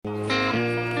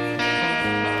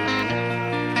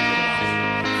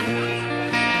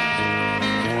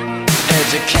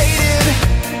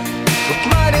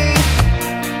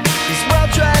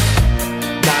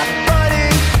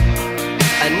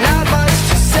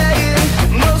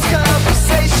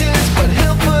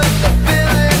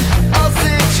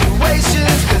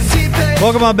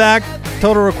Welcome on back.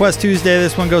 Total Request Tuesday.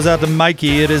 This one goes out to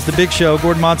Mikey. It is the big show.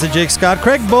 Gordon Monson, Jake Scott,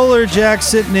 Craig Bolerjack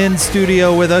sitting in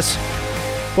studio with us.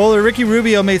 Ricky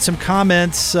Rubio made some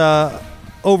comments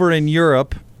over in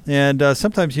Europe. And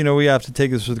sometimes, we have to take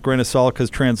this with a grain of salt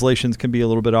because translations can be a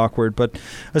little bit awkward. But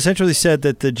essentially said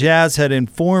that the Jazz had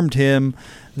informed him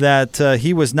that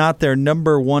he was not their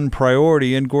number one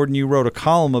priority. And, Gordon, you wrote a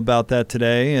column about that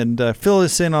today. And fill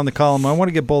us in on the column. I want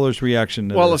to get Bowler's reaction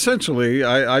to this. Essentially,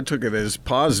 I took it as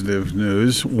positive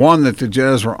news. One, that the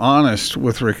Jazz were honest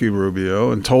with Ricky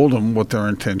Rubio and told him what their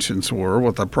intentions were,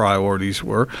 what the priorities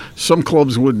were. Some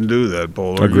clubs wouldn't do that,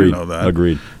 Bowler. Agreed. You know that.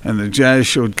 Agreed. And the Jazz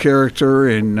showed character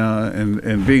in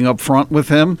being up front with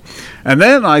him. And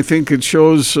then I think it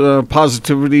shows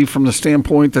positivity from the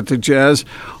standpoint that the Jazz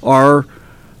are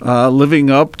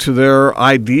living up to their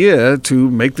idea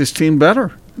to make this team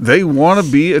better. They want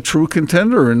to be a true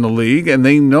contender in the league, and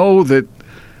they know that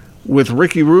with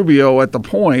Ricky Rubio at the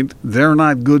point, they're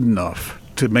not good enough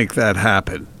to make that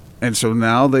happen. And so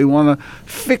now they want to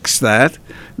fix that.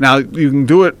 Now, you can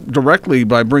do it directly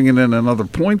by bringing in another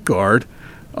point guard,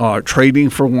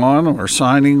 trading for one or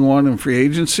signing one in free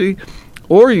agency,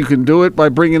 or you can do it by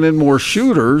bringing in more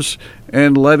shooters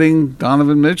and letting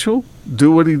Donovan Mitchell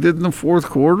do what he did in the fourth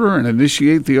quarter and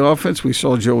initiate the offense. We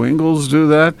saw Joe Ingles do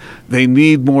that. They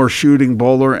need more shooting,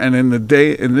 Bowler, and in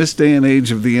this day and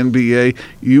age of the NBA,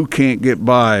 you can't get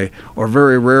by, or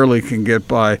very rarely can get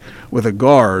by, with a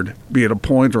guard, be it a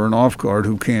point or an off guard,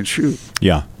 who can't shoot.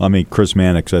 Yeah, I mean, Chris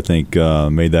Mannix, I think,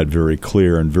 made that very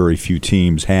clear, and very few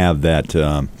teams have that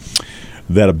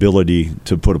ability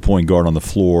to put a point guard on the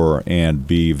floor and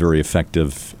be very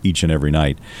effective each and every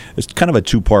night. It's kind of a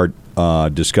two-part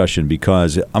discussion,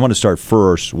 because I'm going to start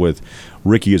first with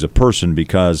Ricky as a person,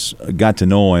 because I got to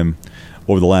know him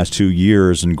over the last 2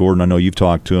 years, and Gordon, I know you've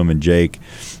talked to him, and Jake.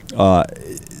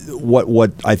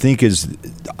 What I think is,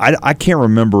 I can't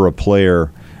remember a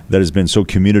player that has been so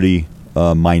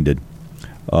community-minded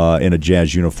in a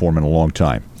Jazz uniform in a long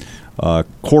time.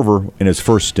 Korver, in his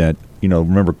first stint,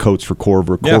 remember Coats for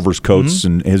Korver, Korver's Coats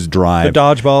and his drive. The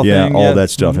dodgeball thing. All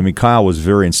that stuff. I mean, Kyle was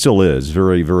and still is,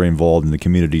 very, very involved in the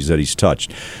communities that he's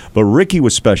touched. But Ricky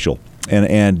was special,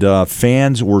 and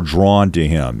fans were drawn to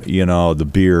him. The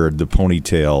beard, the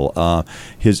ponytail,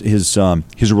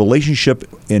 his relationship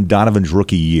in Donovan's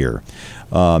rookie year.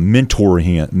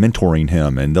 Mentoring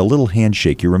him, and the little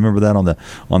handshake. You remember that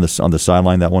on the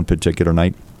sideline that one particular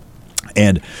night?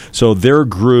 And so there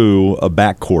grew a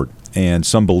backcourt, and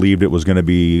some believed it was going to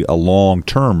be a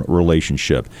long-term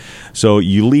relationship. So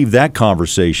you leave that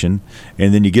conversation,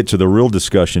 and then you get to the real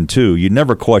discussion, too. You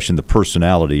never question the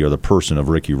personality or the person of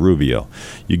Ricky Rubio.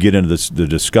 You get into the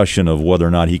discussion of whether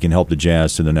or not he can help the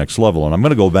Jazz to the next level. And I'm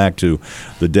going to go back to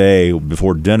the day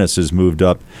before Dennis has moved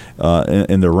up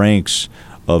in the ranks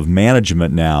of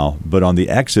management now, but on the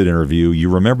exit interview, you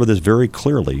remember this very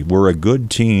clearly. We're a good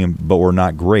team, but we're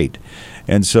not great.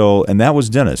 And that was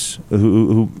Dennis,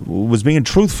 who was being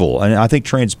truthful and I think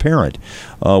transparent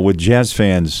with Jazz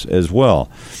fans as well.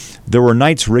 There were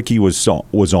nights Ricky was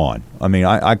on. I mean,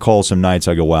 I call some nights,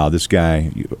 I go, wow, this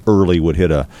guy early would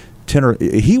hit a 10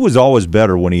 he was always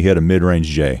better when he hit a mid-range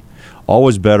J.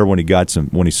 Always better when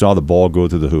he saw the ball go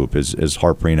through the hoop, as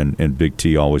Harpreen and Big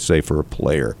T always say for a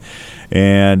player.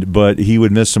 But he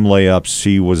would miss some layups.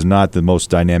 He was not the most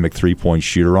dynamic three-point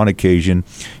shooter. On occasion,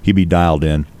 he'd be dialed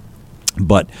in.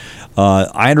 But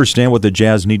I understand what the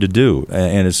Jazz need to do,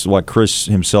 and it's what Chris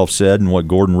himself said and what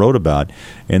Gordon wrote about,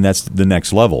 and that's the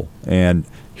next level. And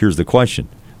here's the question,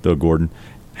 though, Gordon.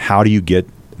 How do you get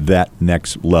that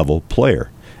next level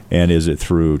player? And is it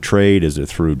through trade? Is it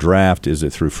through draft? Is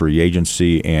it through free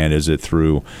agency? And is it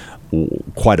through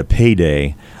quite a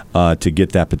payday to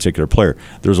get that particular player?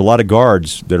 There's a lot of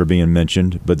guards that are being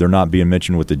mentioned, but they're not being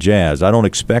mentioned with the Jazz. I don't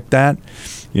expect that.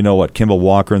 You know what, Kemba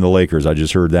Walker and the Lakers, I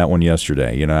just heard that one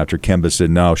yesterday. After Kemba said,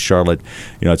 no, Charlotte,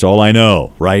 it's all I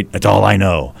know, right? That's all I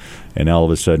know. And all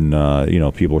of a sudden,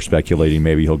 people are speculating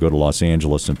maybe he'll go to Los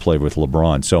Angeles and play with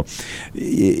LeBron. So,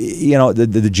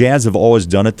 the Jazz have always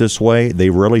done it this way. They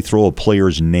rarely throw a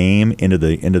player's name into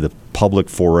the public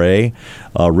foray.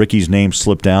 Ricky's name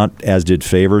slipped out, as did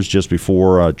Favors, just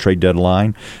before trade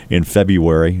deadline in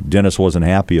February. Dennis wasn't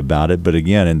happy about it, but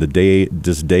again, in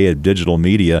this day of digital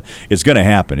media, it's going to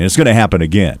happen, and it's going to happen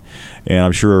again. And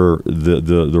I'm sure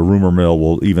the rumor mill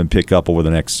will even pick up over the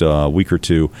next week or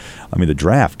two. I mean, the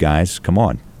draft, guys, come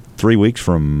on. 3 weeks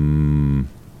from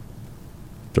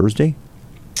Thursday?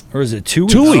 Or is it 2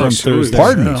 weeks? 2 weeks. From Thursday?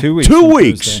 Pardon me. 2 weeks. 2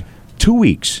 weeks. 2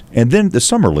 weeks. And then the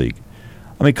Summer League.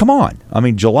 I mean, come on. I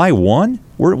mean, July 1,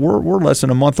 we're less than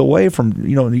a month away from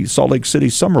the Salt Lake City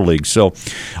Summer League. So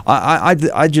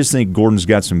I just think Gordon's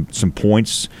got some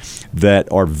points that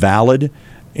are valid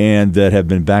and that have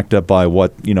been backed up by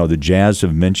what the Jazz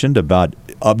have mentioned about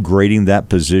upgrading that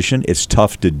position. It's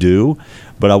tough to do,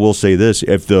 but I will say this: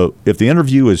 if the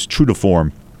interview is true to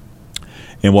form,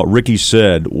 and what Ricky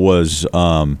said was,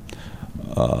 as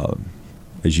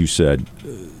you said,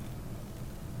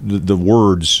 the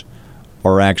words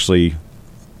are actually,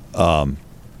 when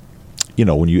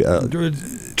you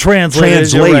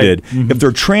translated, right. If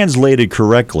they're translated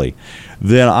correctly,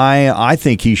 then I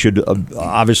think he should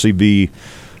obviously be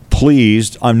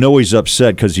pleased. I know he's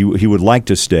upset because he would like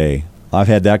to stay. I've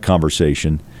had that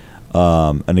conversation,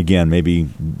 and again, maybe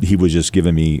he was just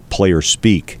giving me player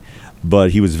speak.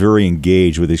 But he was very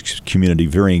engaged with his community,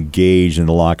 very engaged in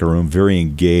the locker room, very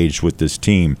engaged with this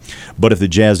team. But if the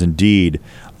Jazz indeed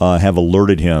have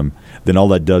alerted him, then all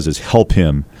that does is help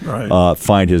him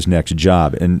find his next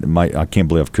job. And I can't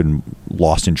believe I couldn't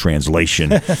lost in translation.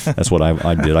 That's what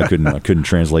I did. I couldn't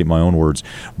translate my own words.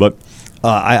 But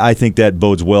I think that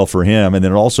bodes well for him, and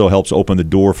then it also helps open the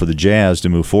door for the Jazz to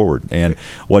move forward. And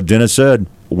what Dennis said,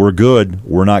 we're good,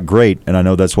 we're not great, and I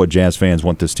know that's what Jazz fans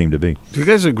want this team to be. Do you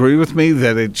guys agree with me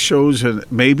that it shows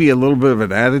maybe a little bit of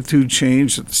an attitude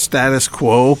change, that the status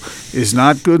quo is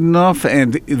not good enough,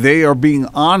 and they are being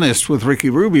honest with Ricky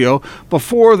Rubio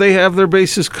before they have their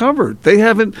bases covered? They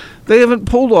haven't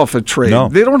pulled off a trade. No.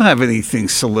 They don't have anything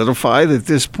solidified at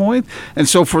this point, and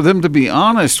so for them to be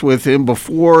honest with him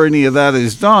before any of that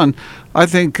is done, I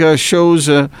think shows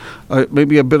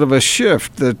maybe a bit of a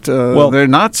shift that they're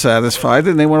not satisfied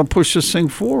and they want to push this thing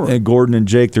forward. And Gordon and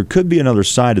Jake, there could be another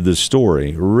side of this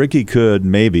story. Ricky could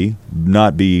maybe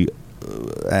not be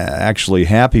actually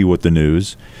happy with the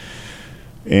news,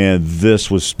 and this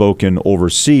was spoken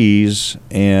overseas,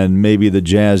 and maybe the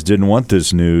Jazz didn't want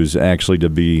this news actually to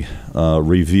be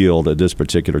revealed at this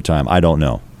particular time. I don't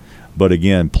know. But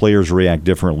again, players react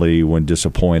differently when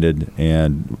disappointed,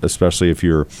 and especially if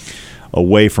you're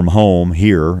away from home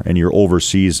here and you're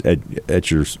overseas at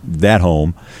that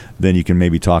home, then you can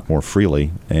maybe talk more freely,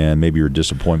 and maybe your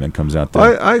disappointment comes out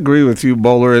there. I agree with you,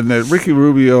 Bowler, in that Ricky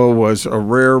Rubio was a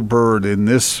rare bird in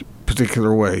this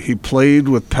particular way. He played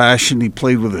with passion. He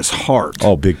played with his heart.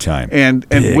 Oh, big time. And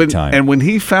when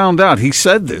he found out, he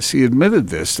said this, he admitted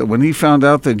this, that when he found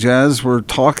out the Jazz were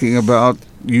talking about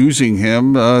using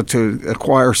him to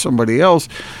acquire somebody else,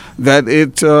 that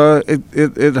it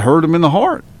hurt him in the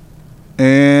heart.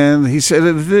 And he said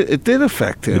it did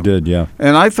affect him. It did, yeah.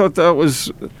 And I thought that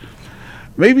was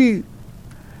maybe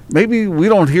we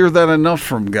don't hear that enough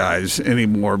from guys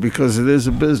anymore because it is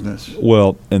a business.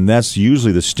 Well, and that's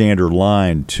usually the standard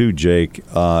line too, Jake,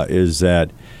 is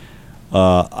that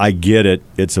I get it,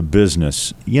 it's a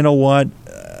business. You know what?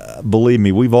 Believe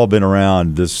me, we've all been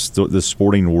around this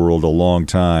sporting world a long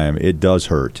time. It does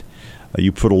hurt.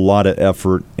 You put a lot of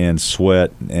effort and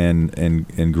sweat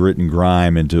and grit and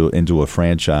grime into a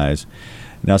franchise.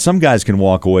 Now, some guys can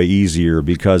walk away easier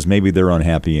because maybe they're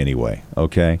unhappy anyway,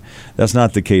 okay? That's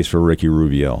not the case for Ricky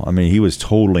Rubio. I mean, he was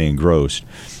totally engrossed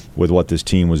with what this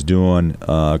team was doing.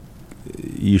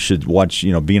 You should watch,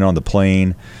 being on the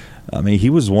plane. I mean, he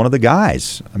was one of the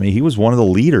guys. I mean, he was one of the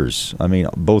leaders. I mean,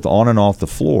 both on and off the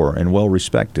floor, and well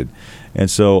respected. And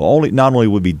so not only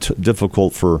would it be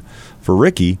difficult for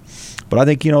Ricky, but I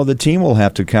think, the team will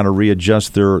have to kind of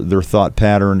readjust their thought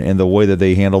pattern and the way that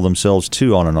they handle themselves,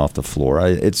 too, on and off the floor.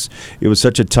 It was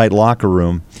such a tight locker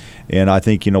room. And I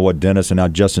think, what Dennis and now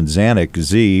Justin Zanuck,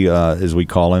 Z, as we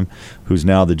call him, who's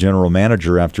now the general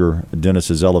manager after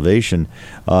Dennis's elevation,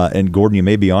 and Gordon, you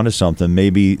may be onto something.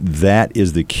 Maybe that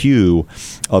is the cue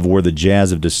of where the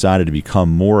Jazz have decided to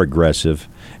become more aggressive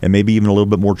and maybe even a little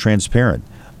bit more transparent.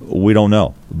 We don't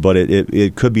know. But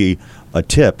it could be a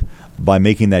tip by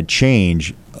making that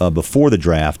change before the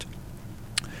draft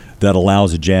that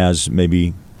allows the Jazz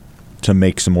maybe to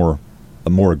make some more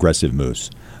aggressive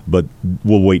moves. But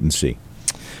we'll wait and see.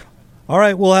 All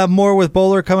right, we'll have more with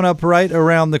Bowler coming up right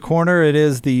around the corner. It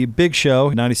is the Big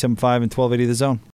Show, 97.5 and 1280 The Zone.